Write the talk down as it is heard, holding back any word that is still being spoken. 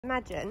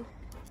Imagine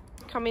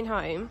coming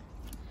home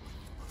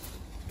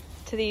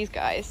to these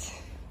guys.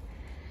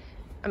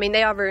 I mean,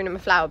 they are ruining my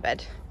flower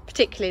bed,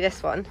 particularly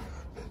this one,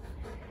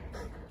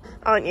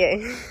 aren't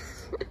you?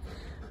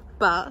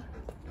 But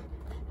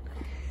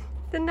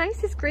the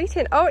nicest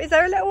greeting. Oh, is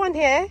there a little one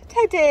here?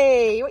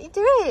 Teddy, what are you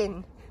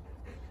doing?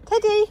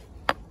 Teddy,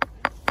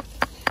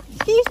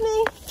 excuse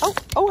me. Oh,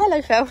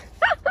 hello, Phil.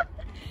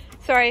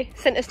 Sorry,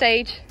 centre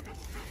stage.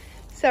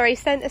 Sorry,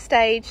 centre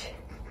stage.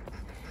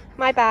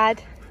 My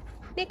bad.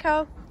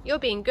 Nico, you're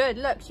being good.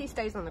 Look, she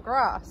stays on the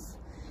grass.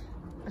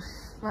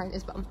 Right,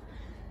 his bum.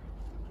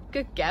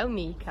 Good girl,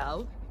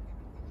 Nico.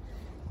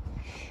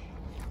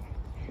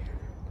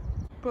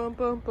 Boom,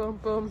 boom, boom,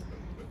 boom.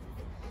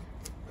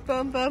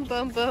 Boom, boom,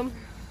 boom, boom.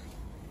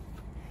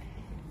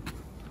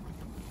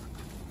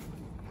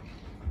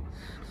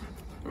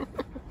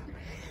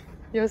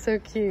 You're so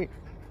cute.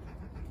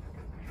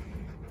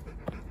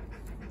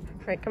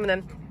 Right, come on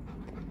then.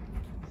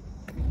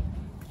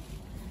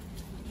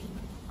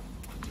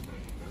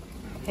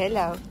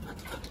 Hello.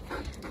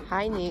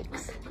 Hi,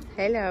 Nix.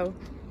 Hello.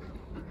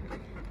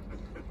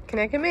 Can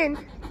I come in?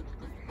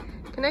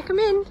 Can I come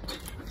in?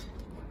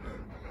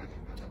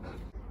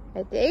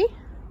 Ready?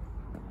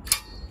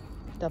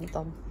 Dum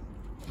dum.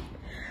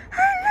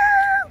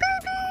 Hello,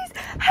 babies.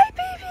 Hi,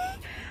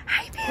 baby.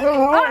 Hi,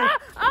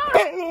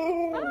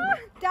 baby.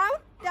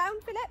 Down,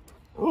 Philip.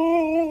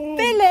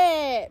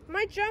 Philip,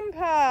 my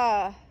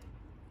jumper.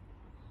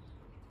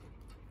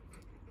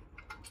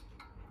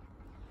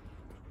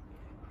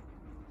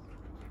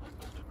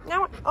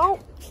 Now, oh.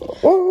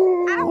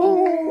 Ow.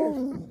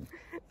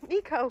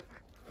 Nico.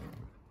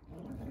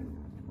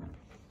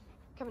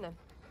 Come on then.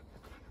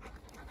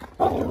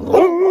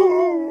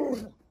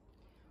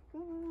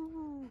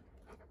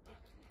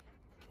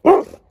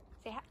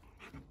 Say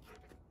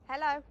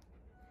hello.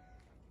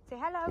 Say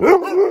hello.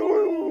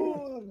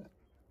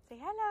 Say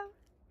hello.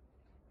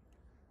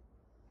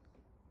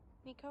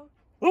 Nico.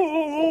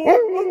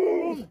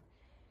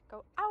 Go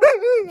out.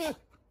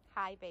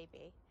 Hi,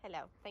 baby.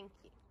 Hello. Thank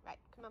you. Right,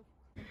 come on.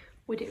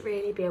 Would it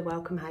really be a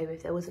welcome home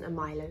if there wasn't a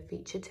Milo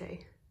feature too?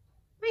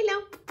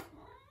 Milo.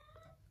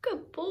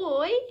 Good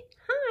boy.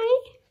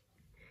 Hi.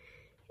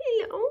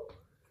 Hello.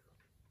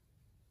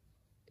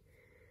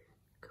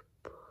 Good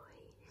boy.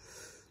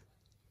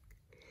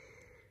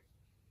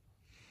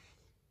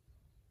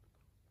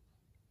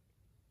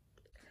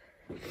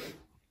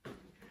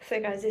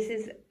 So guys, this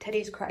is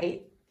Teddy's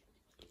crate.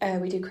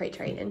 We do crate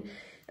training,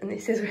 and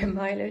this is where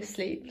Milo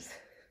sleeps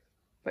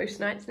most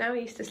nights now.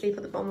 He used to sleep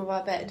at the bottom of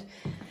our bed.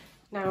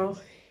 Now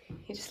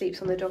he just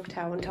sleeps on the dog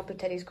towel on top of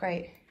Teddy's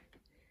crate.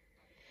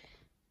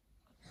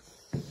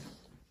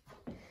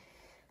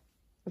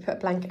 We put a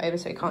blanket over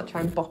so he can't try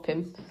and bop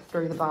him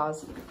through the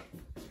bars.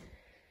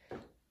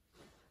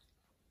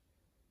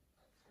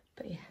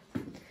 But yeah,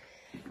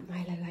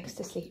 Milo likes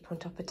to sleep on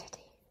top of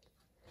Teddy.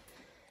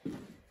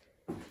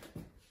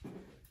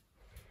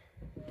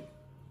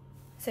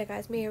 So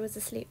guys, Mia was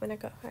asleep when I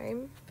got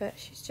home, but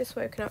she's just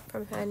woken up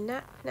from her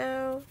nap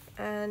now,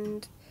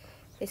 and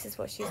this is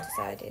what she's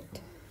decided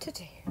to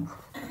do.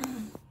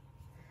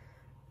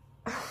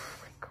 Oh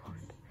my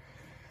god.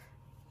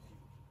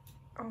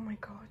 Oh my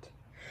god.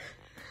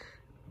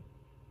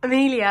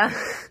 Amelia,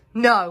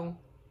 no.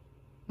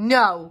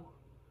 No.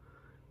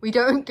 We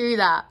don't do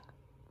that.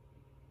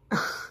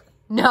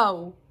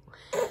 No.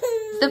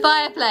 It's the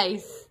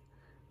fireplace.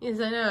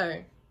 Yes, I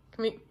know.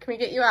 Can we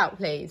get you out,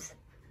 please?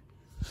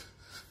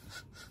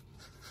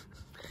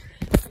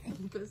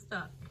 You got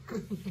stuck.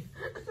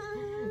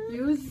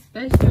 You're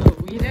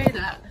special, you know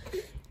that.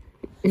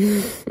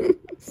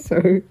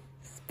 So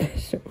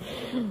special.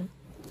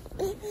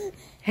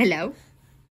 Hello.